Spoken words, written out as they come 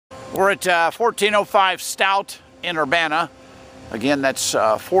We're at 1405 Stout in Urbana. Again, that's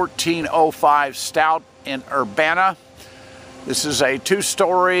 1405 Stout in Urbana. This is a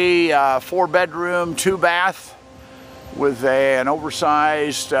two-story, 4-bedroom, 2-bath with an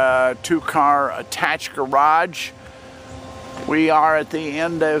oversized 2-car attached garage. We are at the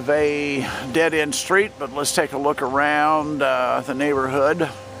end of a dead-end street, but let's take a look around the neighborhood.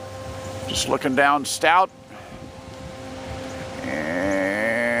 Just looking down Stout.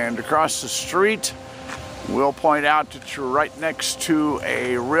 And across the street, we'll point out that you're right next to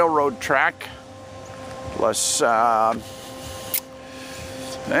a railroad track. Plus, well,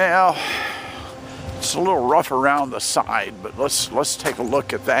 it's a little rough around the side, but let's take a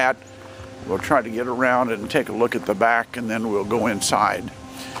look at that. We'll try to get around and take a look at the back, and then we'll go inside.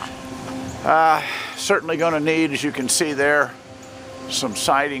 Certainly going to need, as you can see there, some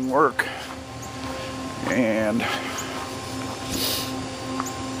siding work. And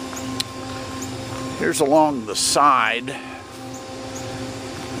here's along the side.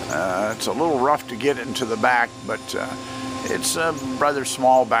 It's a little rough to get into the back, but it's a rather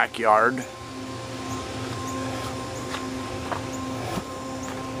small backyard.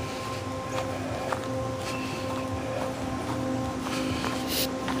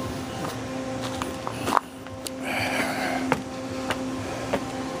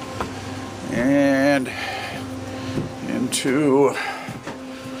 And into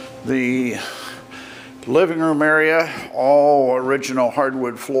the living room area, all original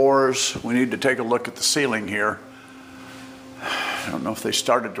hardwood floors. We need to take a look at the ceiling here. I don't know if they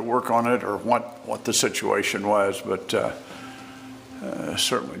started to work on it or what the situation was, but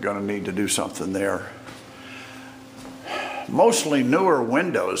certainly going to need to do something there. Mostly newer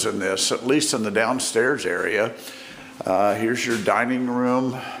windows in this, at least in the downstairs area. Here's your dining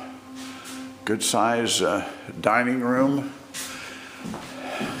room. Good size dining room.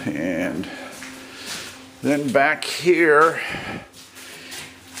 And then back here,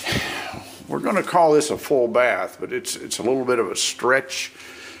 we're going to call this a full bath, but it's a little bit of a stretch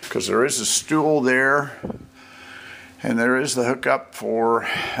because there is a stool there, and there is the hookup for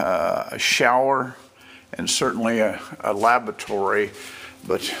a shower and certainly a lavatory,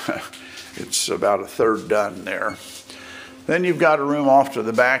 but it's about a third done there. Then you've got a room off to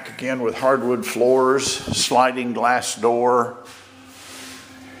the back again with hardwood floors, sliding glass door,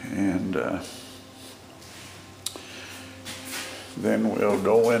 and then we'll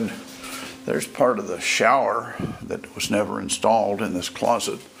go in. There's part of the shower that was never installed in this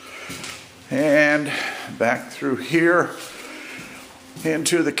closet. And back through here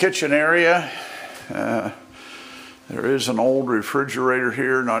into the kitchen area. There is an old refrigerator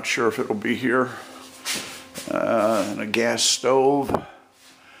here, not sure if it'll be here. And a gas stove.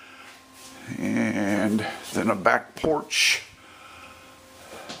 And then a back porch.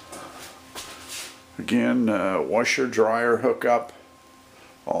 Again, washer, dryer, hookup,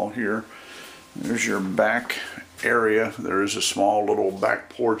 all here. There's your back area. There is a small little back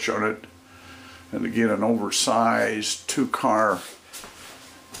porch on it. And again, an oversized 2-car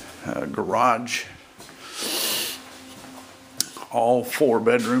garage. All 4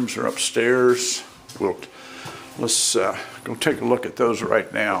 bedrooms are upstairs. Let's go take a look at those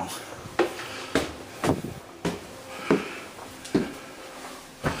right now.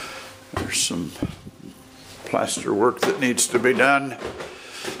 There's some plaster work that needs to be done.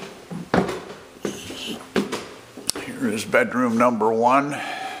 Here is bedroom number 1.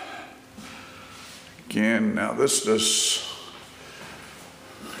 Again, now this has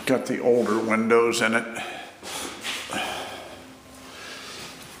got the older windows in it.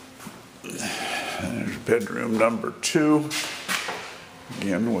 There's bedroom number 2.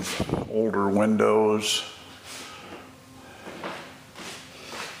 Again, with older windows,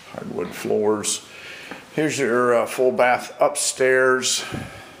 hardwood floors. Here's your full bath upstairs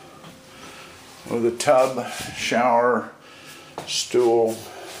with a tub, shower, stool,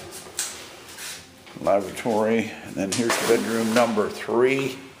 lavatory, and then here's bedroom number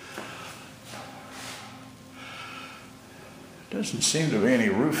 3. Doesn't seem to be any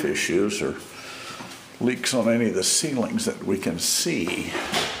roof issues or leaks on any of the ceilings that we can see.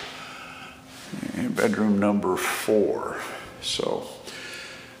 And bedroom number 4. So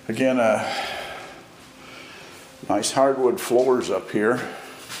again, nice hardwood floors up here.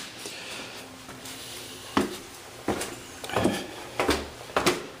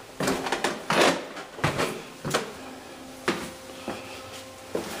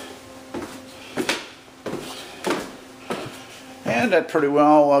 And that pretty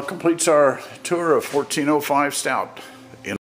well completes our tour of 1405 Stout.